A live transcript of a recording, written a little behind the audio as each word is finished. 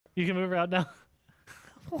You can move around now.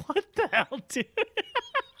 What the hell, dude?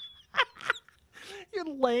 You're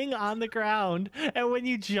laying on the ground, and when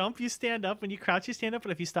you jump, you stand up. When you crouch, you stand up.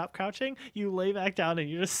 But if you stop crouching, you lay back down, and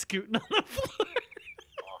you're just scooting on the floor.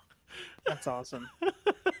 That's awesome.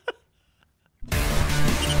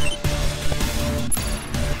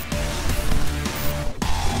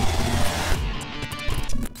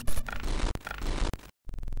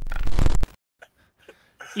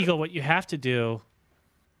 Eagle, what you have to do...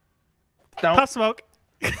 Don't. Pop smoke!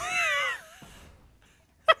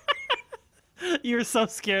 You were so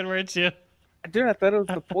scared, weren't you? Dude, I thought it was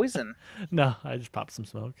the poison. No, I just popped some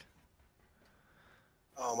smoke.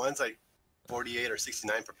 Oh, mine's like 48 or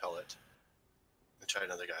 69 per pellet. I'll try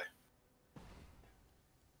another guy.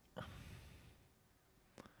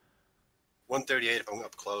 138 if I'm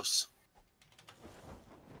up close.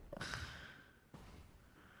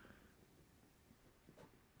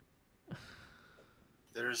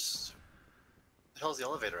 There's... the hell's the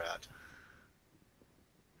elevator at?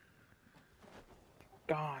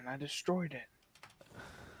 Gone. I destroyed it.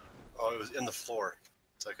 Oh, it was in the floor,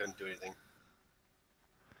 so I couldn't do anything.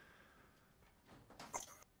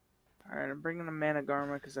 Alright, I'm bringing a mana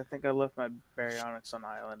garma because I think I left my baryonyx on the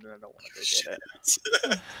island and I don't want to go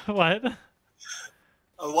get it. What?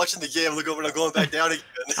 I'm watching the game, look over and I'm going back down again.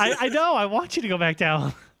 I know, I want you to go back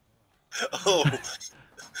down. Oh.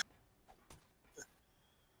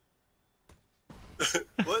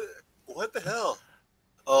 What the hell?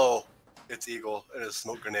 Oh, it's Eagle and his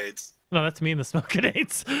smoke grenades. No, that's me and the smoke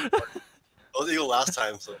grenades. It was Eagle last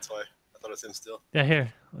time, so that's why I thought it was him still. Yeah,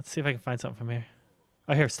 here. Let's see if I can find something from here.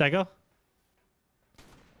 Oh, here, Stego.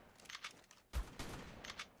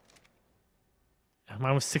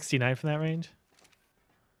 Mine was 69 from that range.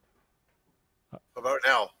 What about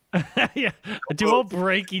now? Yeah, we will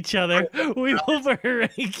break each other. We will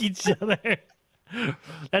break each other.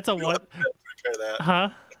 That's a what? Repair that. Huh?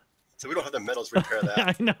 So we don't have the metals to repair that.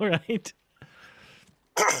 I know, right?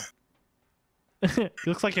 It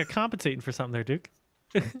looks like you're compensating for something there, Duke.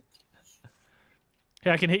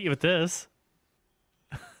 Yeah, I can hit you with this.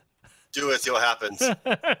 Do it, see what happens.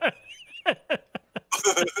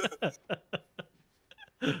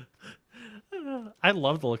 I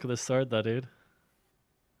love the look of this sword, though, dude.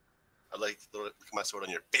 I like to look at my sword on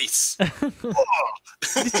your face.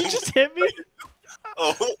 Did you just hit me?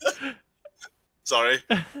 Oh, sorry.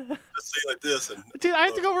 Just say like this, and Dude, I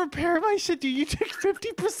have to go repair my shit, dude. You took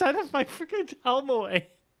 50% of my freaking helm away.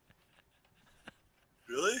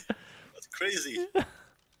 really? That's crazy.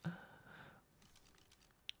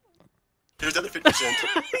 Here's the other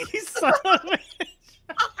 50%. You son of a...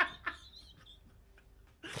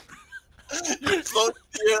 You float in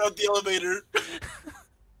the air of the elevator.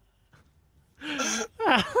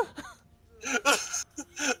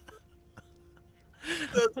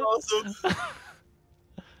 That's awesome.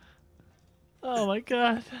 Oh my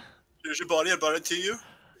god. Here's your body. I brought it to you.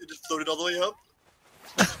 It just floated all the way up.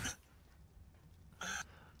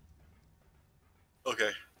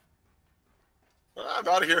 Okay. I'm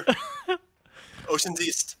out of here. Ocean's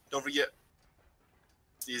East. Don't forget.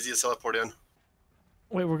 It's the easiest teleport in.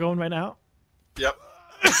 Wait, we're going right now? Yep.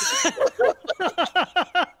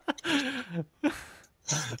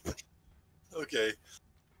 Okay.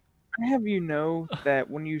 I have you know that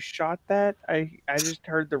when you shot that, I just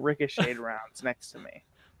heard the ricochet rounds next to me.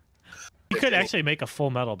 We could actually make a full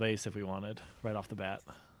metal base if we wanted, right off the bat.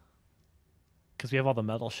 Because we have all the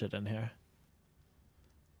metal shit in here.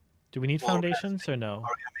 Do we need foundations or no? Are we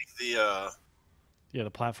gonna make the Yeah, the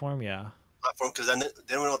platform, yeah. platform? Because then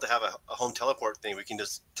we don't have to have a home teleport thing. We can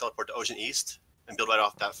just teleport to Ocean East and build right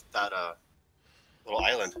off that little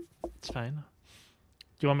island. It's fine. Do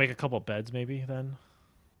you want to make a couple beds maybe then?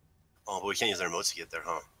 Oh, but we can't use the remotes to get there,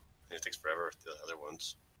 huh? It takes forever with the other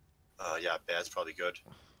ones. Yeah, bed's probably good.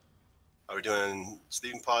 Are we doing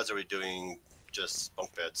sleeping pods or are we doing just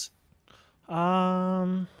bunk beds?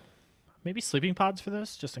 Maybe sleeping pods for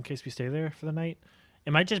this, just in case we stay there for the night.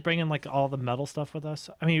 Am I just bringing like all the metal stuff with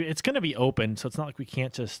us? I mean, it's gonna be open, so it's not like we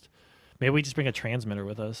can't just. Maybe we just bring a transmitter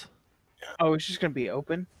with us. Yeah. Oh, it's just gonna be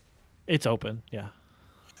open? It's open, yeah.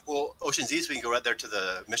 Well, Ocean's East, we can go right there to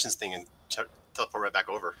the missions thing and teleport right back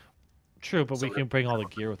over. True, but So we can bring all the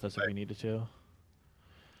gear with us if we needed to.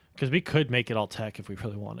 Because we could make it all tech if we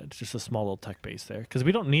really wanted. Just a small little tech base there. Because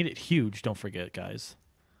we don't need it huge, don't forget, guys.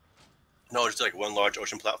 No, just like one large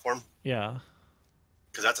ocean platform. Yeah.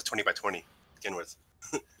 Because that's a 20 by 20 to begin with.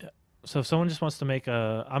 Yeah. So if someone just wants to make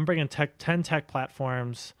a... I'm bringing 10 tech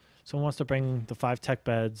platforms. Someone wants to bring the 5 tech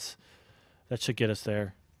beds. That should get us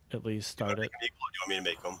there, at least. Start it. Do you want me to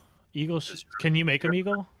make them? Eagle, can you make them,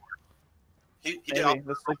 Eagle? He Maybe.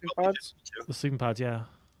 The sleeping pods? The sleeping pods, yeah.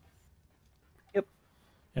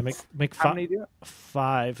 Yeah, make How many do you?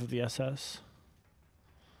 5 of the SS.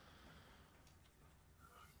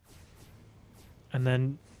 And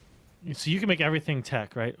then, so you can make everything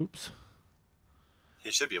tech, right? Oops.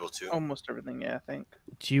 He should be able to. Almost everything, yeah, I think.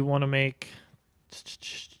 Do you want to make?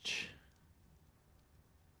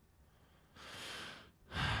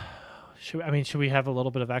 Should we have a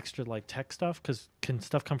little bit of extra like tech stuff? Because can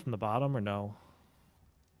stuff come from the bottom or no?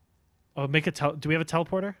 Oh, make a do we have a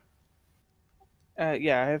teleporter?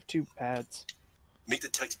 Yeah, I have 2 pads. Make the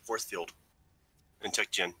tech force field and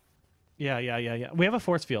tech gen. Yeah. We have a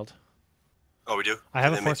force field. Oh, we do? I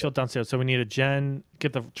have And a then force field downstairs, so we need a gen,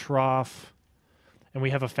 get the trough, and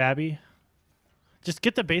we have a Fabby. Just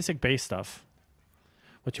get the basic base stuff.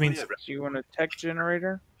 Which means... Do you want a tech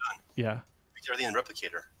generator? Yeah. Make everything in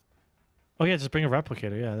replicator. Oh yeah, just bring a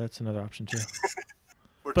replicator. Yeah, that's another option too.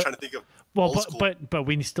 We're trying to think of but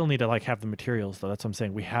we still need to like have the materials though. That's what I'm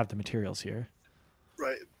saying. We have the materials here.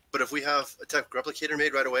 Right. But if we have a tech replicator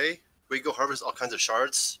made right away, we can go harvest all kinds of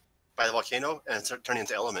shards by the volcano and start turning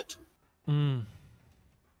into element.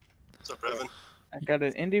 What's up, Brevin? I got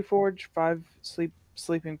an Indie Forge, 5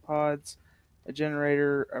 sleeping pods, a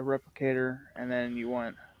generator, a replicator, and then you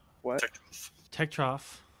want what? Tech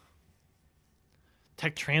trough.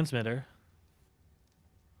 Tech transmitter.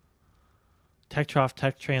 Tech trough,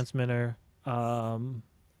 tech transmitter, and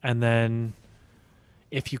then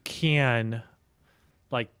if you can,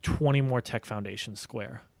 like 20 more tech foundations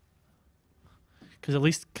square.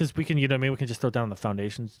 Because we can, you know what I mean? We can just throw down the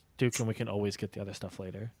foundations, Duke, and we can always get the other stuff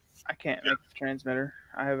later. I can't make the transmitter.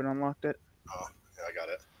 I haven't unlocked it. Oh, yeah, I got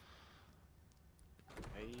it.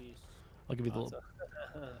 Nice. I'll give you the little...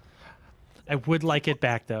 I would like it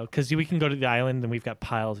back, though, because we can go to the island, and we've got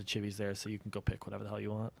piles of chibis there, so you can go pick whatever the hell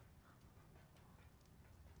you want.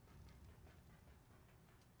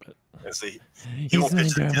 And see, He's an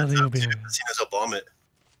adorable little bear. He knows how bomb it.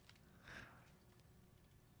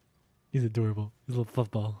 He's adorable. He's a little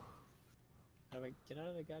fluff ball. How do I get out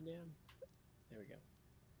of the goddamn? There we go.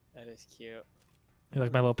 That is cute. You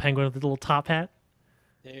like my little penguin with the little top hat?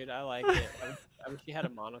 Dude, I like it. I wish he had a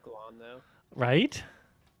monocle on, though. Right?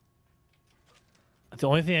 The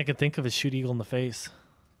only thing I can think of is shoot eagle in the face.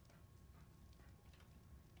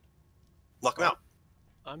 Knock him out.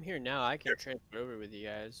 I'm here now. I can transfer over with you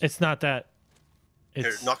guys. It's not that. Here,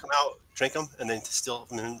 It's knock him out, drink him, and then steal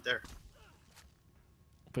him in there.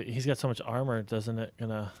 but he's got so much armor, doesn't it?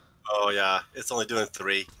 Gonna. Oh yeah, it's only doing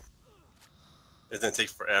 3. It's gonna take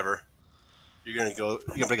forever. You're gonna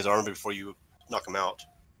break his arm before you knock him out.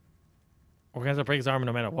 We're gonna have to break his armor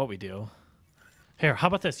no matter what we do. Here, how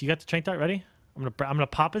about this? You got the trank dart ready? I'm gonna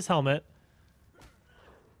pop his helmet.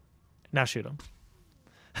 Now shoot him.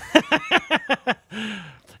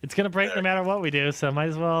 It's gonna break no matter what we do, so might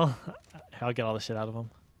as well. I'll get all the shit out of him.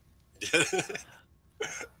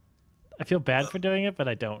 I feel bad for doing it, but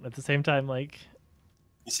I don't. At the same time, like.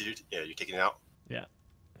 You see, you're taking it out. Yeah.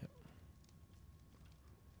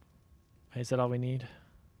 Is that all we need?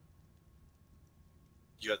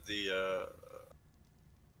 You got the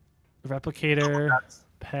Replicator,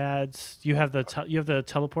 pads. You have the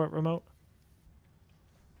teleport remote,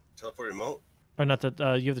 teleport remote. or not the?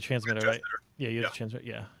 You have the transmitter, right? Transmitter. Yeah, you have Yeah. the transmitter.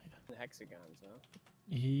 Yeah. The hexagons, huh?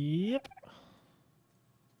 Yep.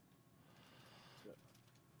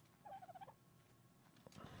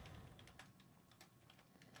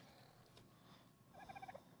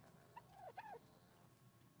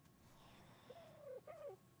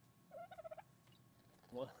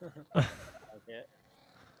 What? Okay.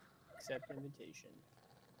 Accept invitation.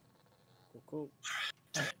 Cool.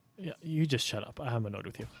 Yeah. You just shut up. I have a note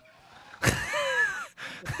with you.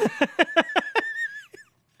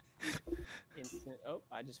 Instant. Oh,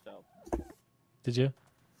 I just fell Did you?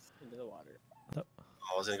 into the water. Oh,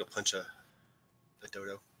 I was gonna go punch a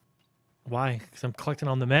dodo. Why? Because I'm collecting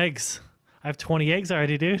on the megs. I have 20 eggs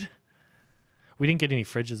already, dude. We didn't get any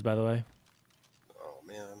fridges, by the way. Oh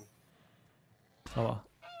man. Oh well.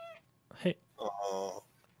 Hey, Oh.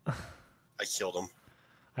 I killed him.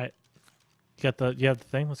 you have the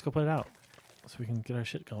thing? Let's go put it out so we can get our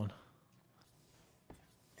shit going.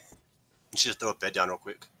 You should just throw a bed down real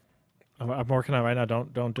quick. I'm working on it right now.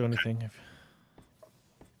 Don't do anything.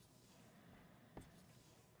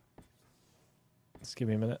 Just give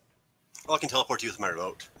me a minute. Oh, I can teleport you with my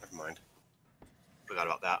remote. Never mind. Forgot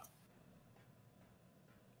about that.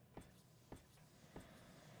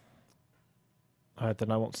 All right,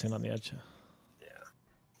 then I won't stand on the edge. Yeah.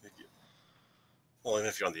 Well, even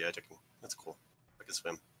if you're on the edge, that's cool. I can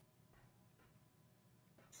swim.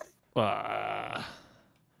 But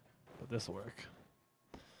this will work.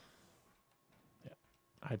 Yeah.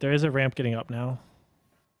 All right, there is a ramp getting up now.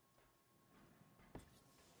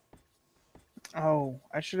 Oh,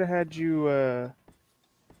 I should have had you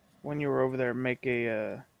when you were over there make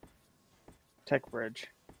a tech bridge.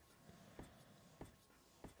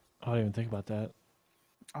 I didn't even think about that.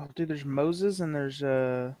 Oh, dude, there's Moses and there's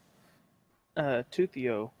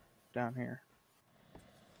Toothio down here.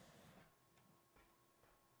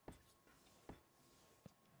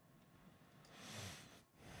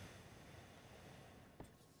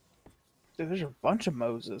 Dude, there's a bunch of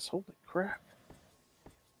Moses. Holy crap.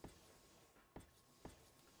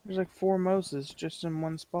 There's like 4 Moses just in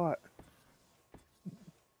one spot.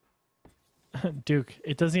 Duke,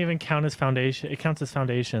 it doesn't even count as foundation. It counts as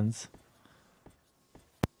foundations.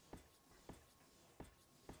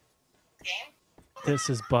 This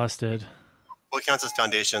is busted. What counts as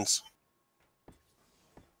foundations?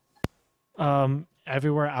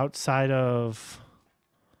 Everywhere outside of...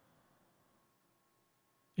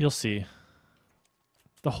 You'll see.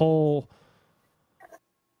 The whole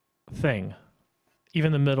thing.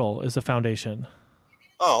 Even the middle is a foundation.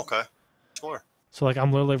 Oh, okay. Sure. So like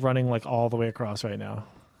I'm literally running like all the way across right now.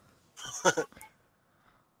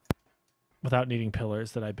 Without needing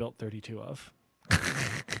pillars that I built 32 of.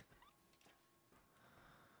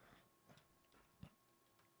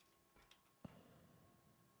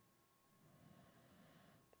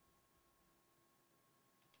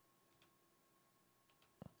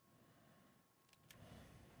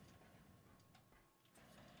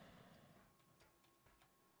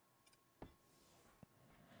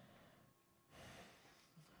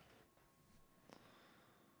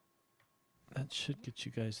 That should get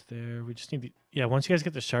you guys there. We just need the... Yeah, once you guys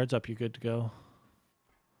get the shards up, you're good to go.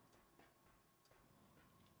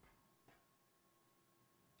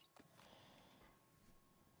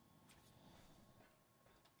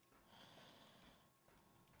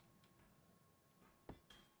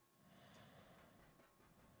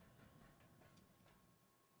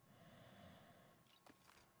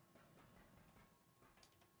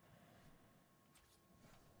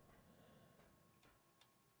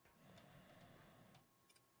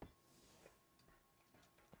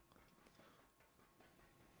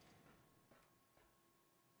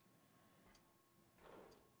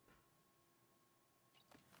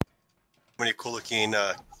 Many cool looking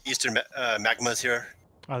eastern magmas here.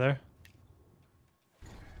 Are there?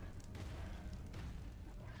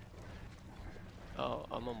 Oh,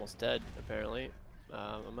 I'm almost dead, apparently.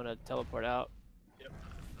 I'm gonna teleport out. Yep.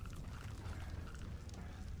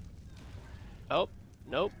 Oh,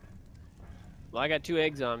 nope. Well, I got 2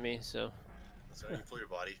 eggs on me, so... So you can pull your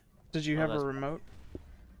body. Did you Oh, have a that's- remote?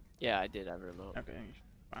 Yeah, I did have a remote. Okay,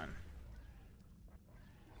 fine.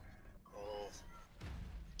 Oh,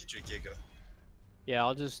 get you a giga. Yeah,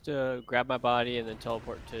 I'll just grab my body and then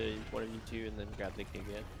teleport to one of you 2 and then grab the gig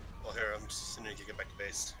again. Well, here, I'm just sending a giga back to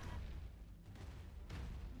base.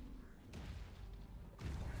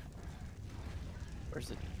 Where's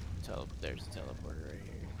the There's the teleporter right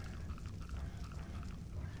here.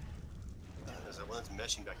 There's one that's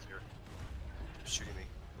meshing back here. Shooting me.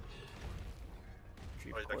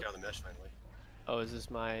 Tree Oh, he's back port. out of the mesh finally. Oh, is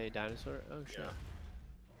this my dinosaur? Oh, shit. Yeah.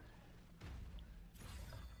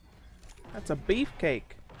 That's a beefcake.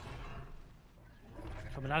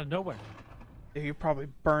 Coming out of nowhere. You're probably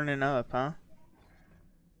burning up, huh?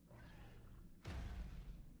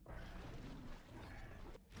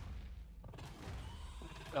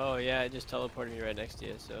 Oh, yeah, it just teleported me right next to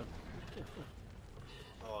you, so...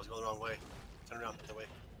 Oh, I was going the wrong way. Turn around, that way.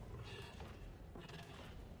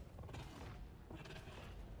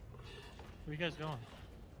 Where you guys going?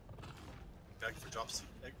 Back for drops,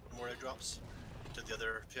 more egg drops to the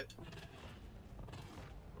other pit.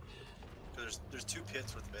 There's 2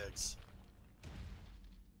 pits with eggs.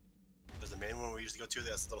 There's the main one we usually go to.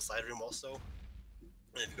 That's the little side room also.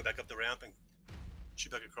 And if you go back up the ramp and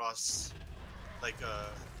shoot back across, like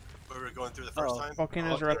where we were going through the first time.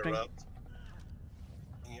 Volcanoes Oh, erupting.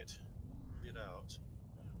 Dang it. Get out.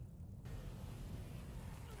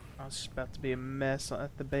 Oh, it's about to be a mess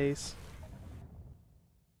at the base.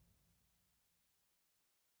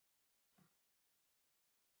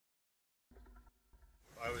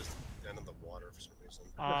 I was down in the water for some reason.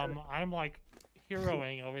 I'm like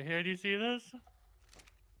heroing over here. Do you see this?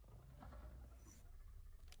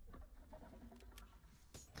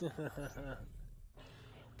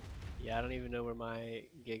 Yeah, I don't even know where my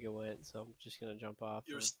Giga went, so I'm just gonna jump off.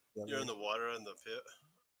 You're in the water in the pit.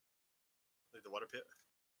 Like the water pit.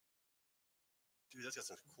 Dude, that's got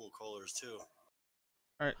some cool colors too.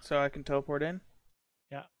 Alright, so I can teleport in?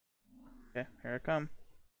 Yeah. Okay, here I come.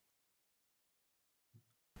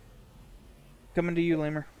 Coming to you,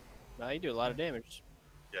 Lemur. Wow, you do a lot of damage.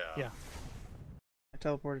 Yeah. Yeah. I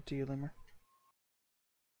teleported to you, Lemur.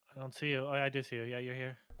 I don't see you. Oh, I do see you. Yeah, you're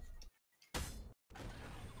here.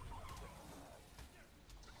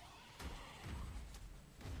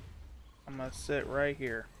 I'm gonna sit right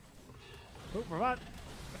here. Oh, robot.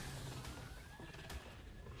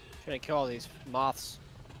 Trying to kill all these moths.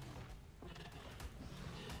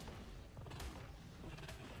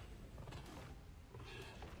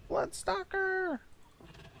 Bloodstalker!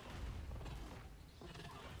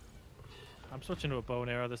 I'm switching to a bow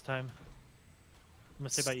and arrow this time. I'm gonna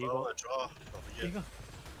say by Slow eagle. to draw. Don't forget. Eagle.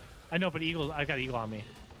 I know, but eagle. I got eagle on me.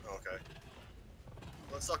 Oh, okay.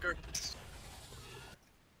 Bloodsucker.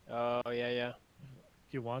 Oh yeah.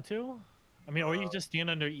 If you want to, I mean, or you can just stand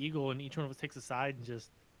under eagle and each one of us takes a side and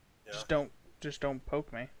just. Yeah. Just don't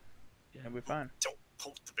poke me. Yeah. It'll be fine. Don't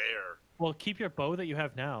poke the bear. Well, keep your bow that you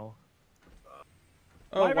have now.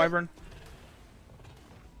 Oh, Wyvern. wyvern.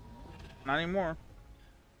 Not anymore.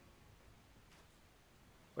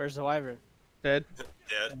 Where's the wyvern? Dead.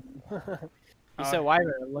 Dead. You said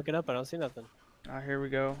wyvern. I'm looking up. I don't see nothing. Ah, here we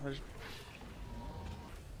go. There's...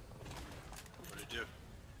 What did you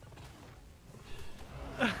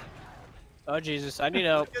do? Oh Jesus! I need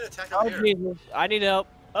help. Get attacked Oh out here. Jesus! I need help.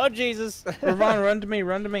 Oh Jesus! Ravon, run to me,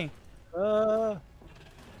 run to me.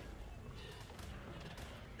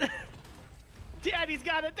 Daddy's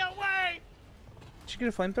got it. Don't worry. Did you get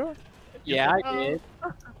a flamethrower? Yeah, I did.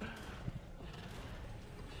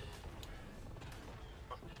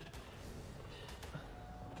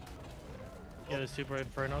 Get a super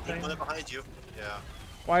inferno Brood thing. mother behind you. Yeah.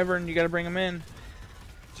 Wyvern, you gotta bring him in.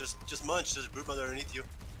 Just munch. There's a brood mother underneath you.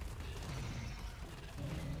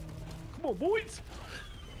 Come on, boys.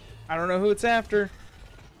 I don't know who it's after.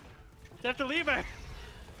 You have to leave her.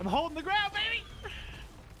 I'm holding the ground, baby.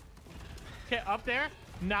 Okay, up there.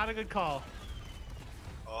 Not a good call.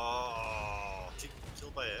 Oh,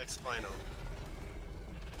 killed by an X-Spino.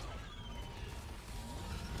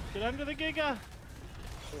 Get under the giga.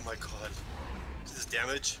 Oh my god. Is this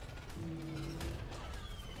damage?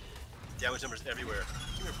 Damage numbers everywhere.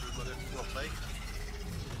 Come here, brood mother. You wanna play?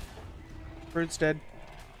 Brood's dead.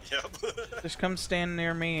 Yep. Just come stand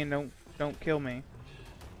near me and don't kill me.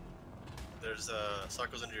 There's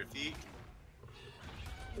circles under your feet.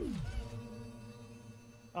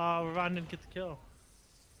 Ravon didn't get the kill.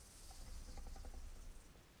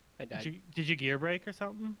 I died. Did you gear break or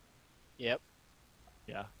something? Yep.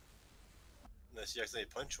 Yeah. Unless you accidentally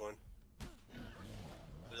punch one.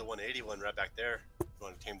 There's a 180 one right back there. If you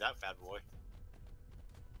want to tame that fat boy.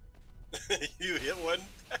 You hit one.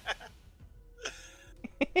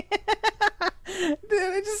 Dude,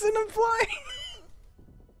 I just sent him flying.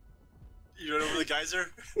 You run over the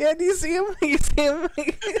geyser. Yeah, do you see him? You see him?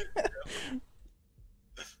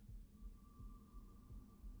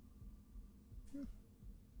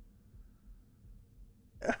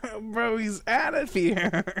 Bro, he's out of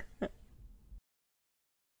here.